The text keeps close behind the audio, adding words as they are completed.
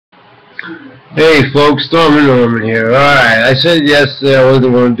Hey folks, Norman here. Alright, I said yesterday I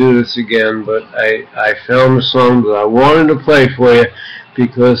wasn't going to do this again, but I found a song that I wanted to play for you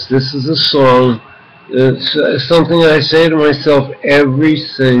because this is a song, it's something I say to myself every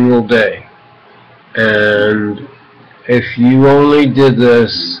single day. And if you only did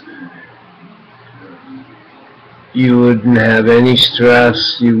this, you wouldn't have any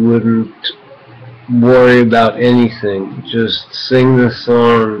stress, you wouldn't worry about anything. Just sing this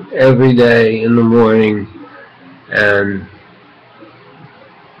song every day in the morning and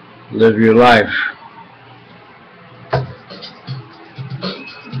live your life.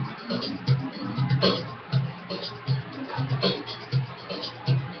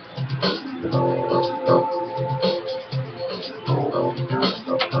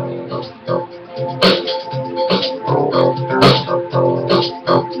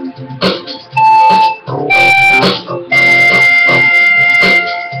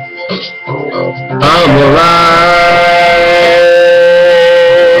 I'm alive,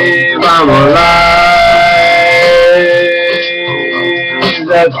 I'm alive,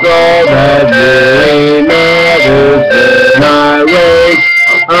 that's all that really matters when I wake.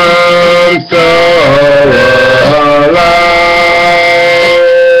 I'm so alive.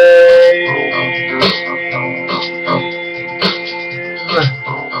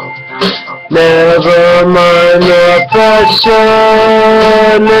 Never mind the pressure,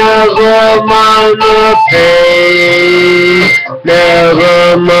 never mind the pain,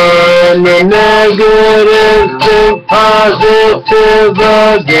 never mind the negative, think positive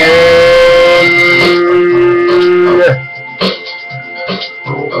again.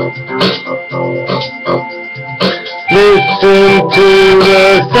 Listen to the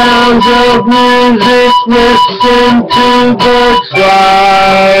sounds of music, listen to birds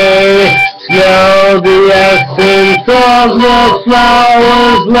fly. Smell the essence of the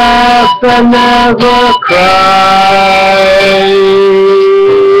flowers, laugh and never cry.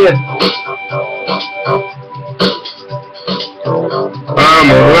 I'm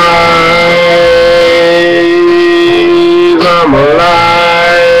alive, I'm alive,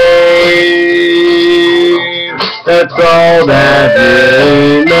 that's all that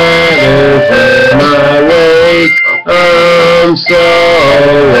really matters when I wake. I'm so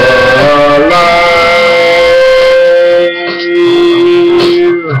alive.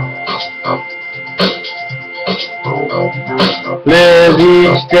 Live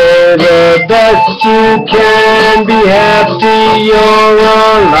each day the best you can, be happy you're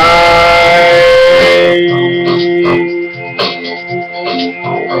alive.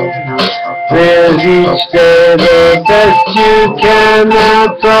 Live each day the best you can,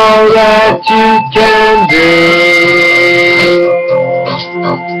 that's all that you can do.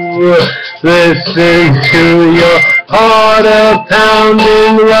 Listen to your heart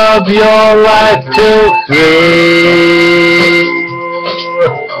a-pounding, love your life till through.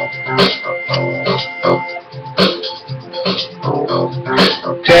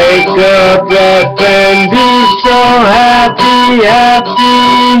 Take a breath and be so happy, happy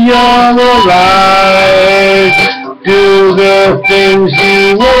you're alive. Do the things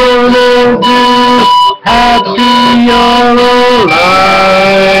you wanna do, happy you're alive.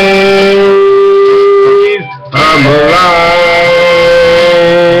 I'm alive,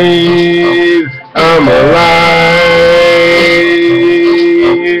 I'm alive,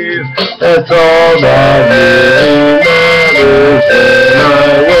 that's all that really matters when I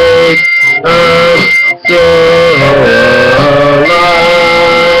wake. I'm so alive.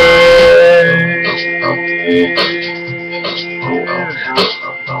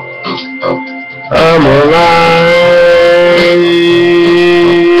 I'm alive,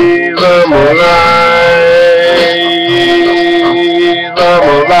 I'm alive, I'm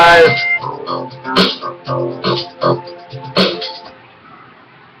alive.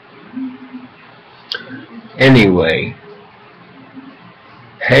 Anyway,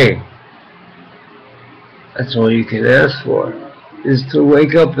 hey, that's all you can ask for, is to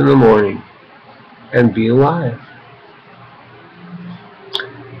wake up in the morning and be alive.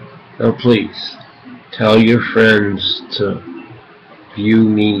 Now please, tell your friends to view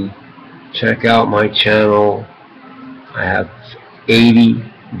me, check out my channel. I have 80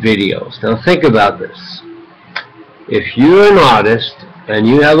 videos. Now think about this. If you're an artist and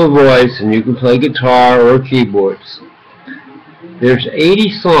you have a voice and you can play guitar or keyboards, there's 80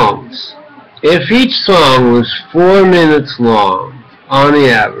 songs. If each song was 4 minutes long on the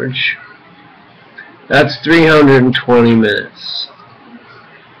average, that's 320 minutes,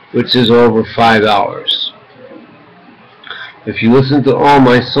 which is over 5 hours. If you listen to all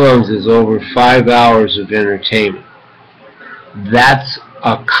my songs, there's over 5 hours of entertainment. That's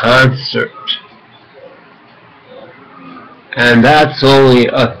a concert. And that's only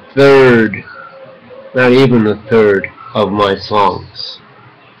a third, not even a third of my songs.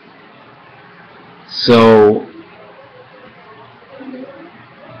 So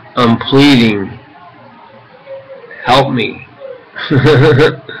I'm pleading, help me.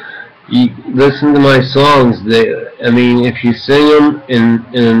 You listen to my songs. If you sing them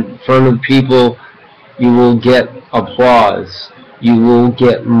in front of people, you will get applause. You will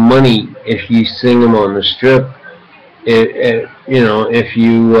get money if you sing them on the strip. If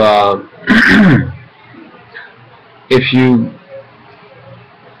you if you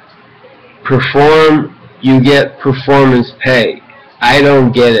perform, you get performance pay. I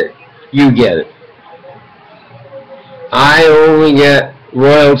don't get it. You get it. I only get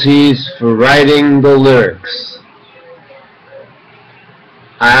royalties for writing the lyrics.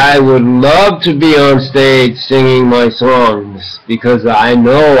 I would love to be on stage singing my songs because I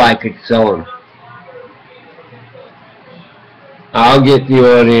know I could sell them. I'll get the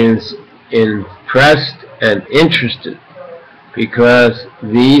audience impressed and interested because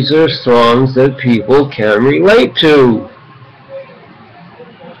these are songs that people can relate to.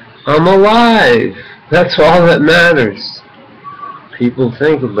 I'm alive. That's all that matters. People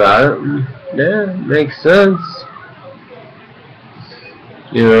think about it, and yeah, it makes sense.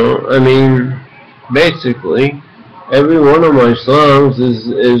 Basically, every one of my songs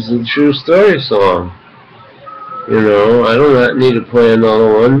is a true story song. I don't need to play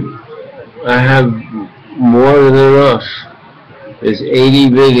another one. I have more than enough. There's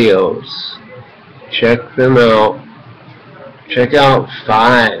 80 videos. Check them out. Check out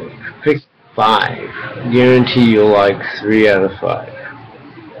 5. Pick 5. Guarantee you'll like 3 out of 5.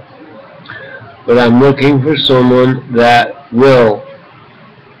 But I'm looking for someone that will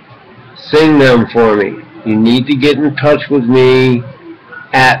sing them for me. You need to get in touch with me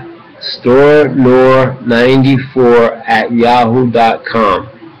at stornor94@yahoo.com.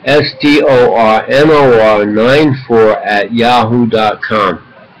 STORNOR94@yahoo.com.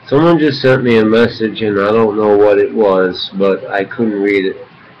 Someone just sent me a message and I don't know what it was, but I couldn't read it.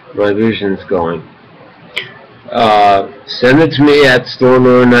 My vision's going. Send it to me at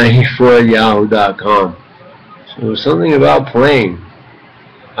stornor94@yahoo.com. So it was something about playing.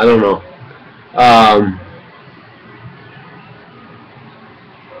 I don't know.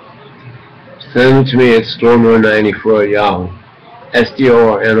 Send it to me at stornor94@yahoo.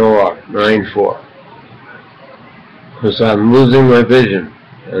 STORNOR94. Because I'm losing my vision,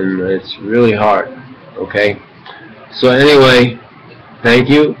 and it's really hard. Okay? So anyway, thank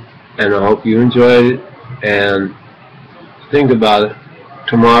you, and I hope you enjoyed it, and think about it.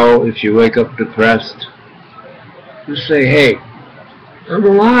 Tomorrow, if you wake up depressed, just say, hey, I'm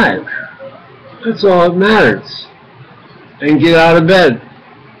alive. That's all that matters. And get out of bed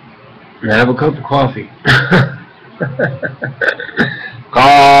and have a cup of coffee.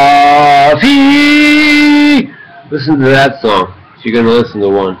 Coffee! Listen to that song if you're going to listen to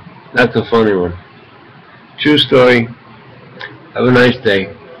one. That's a funny one. True story. Have a nice day.